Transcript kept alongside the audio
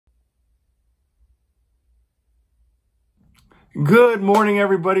Good morning,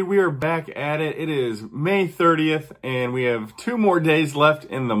 everybody. We are back at it. It is May 30th, and we have 2 more days left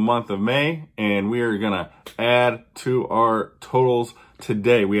in the month of May, and we are going to add to our totals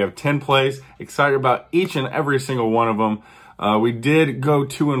today. We have 10 plays. Excited about each and every single one of them. We did go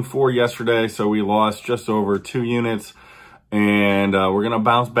 2 and 4 yesterday, so we lost just over 2 units, and we're going to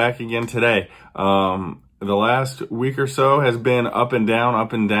bounce back again today. The last week or so has been up and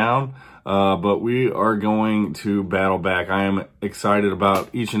down. But we are going to battle back. I am excited about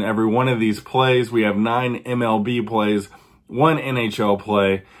each and every one of these plays. We have 9 MLB plays, 1 NHL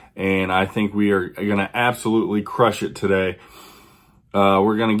play, and I think we are going to absolutely crush it today.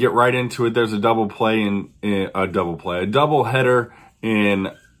 We're going to get right into it. There's a double header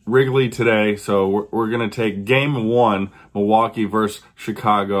in Wrigley today. So we're going to take game 1, Milwaukee versus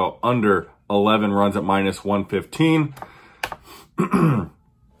Chicago, under 11 runs at -115.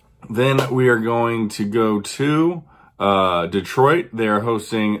 Then we are going to go to Detroit. They are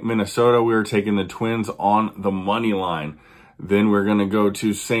hosting Minnesota. We are taking the Twins on the money line. Then we're going to go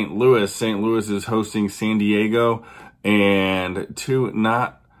to St. Louis. St. Louis is hosting San Diego, and 2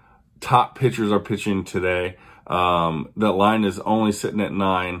 not top pitchers are pitching today. The line is only sitting at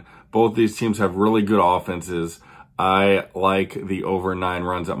 9. Both these teams have really good offenses. I like the over 9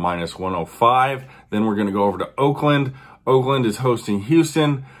 runs at -105. Then we're going to go over to Oakland. Oakland is hosting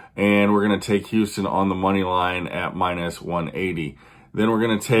Houston, and we're going to take Houston on the money line at -180. Then we're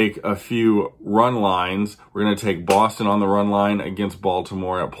going to take a few run lines. We're going to take Boston on the run line against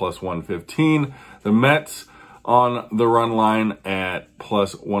Baltimore at +115. The Mets on the run line at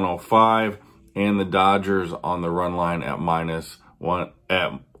 +105. And the Dodgers on the run line at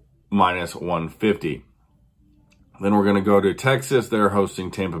 -150. Then we're going to go to Texas. They're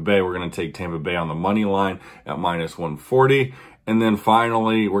hosting Tampa Bay. We're going to take Tampa Bay on the money line at -140. And then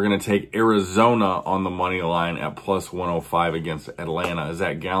finally, we're going to take Arizona on the money line at +105 against Atlanta.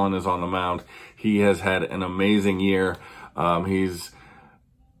 Zach Gallen is on the mound. He has had an amazing year. He's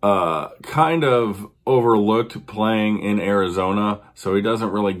kind of overlooked playing in Arizona, so he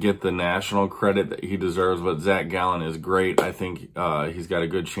doesn't really get the national credit that he deserves, but Zach Gallen is great. I think he's got a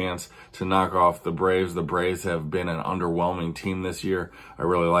good chance to knock off the Braves. The Braves have been an underwhelming team this year. I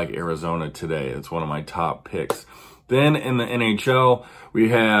really like Arizona today. It's one of my top picks. Then in the NHL, we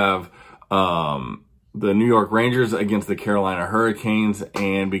have the New York Rangers against the Carolina Hurricanes,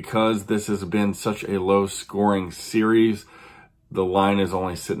 and because this has been such a low-scoring series, the line is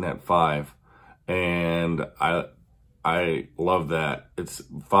only sitting at 5, and I love that. It's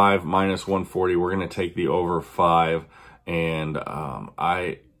 5 -140. We're going to take the over 5, and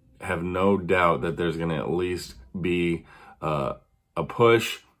I have no doubt that there's going to at least be a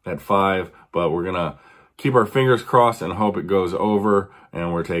push at 5, but we're going to keep our fingers crossed and hope it goes over,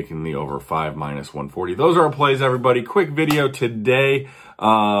 and we're taking the over 5 -140. Those are our plays, everybody. Quick video today.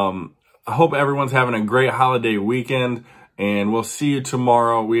 I hope everyone's having a great holiday weekend, and we'll see you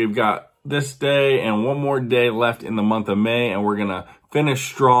tomorrow. We've got this day and 1 more day left in the month of May, and we're going to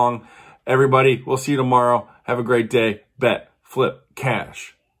finish strong. Everybody, we'll see you tomorrow. Have a great day. Bet, flip,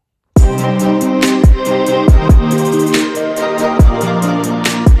 cash.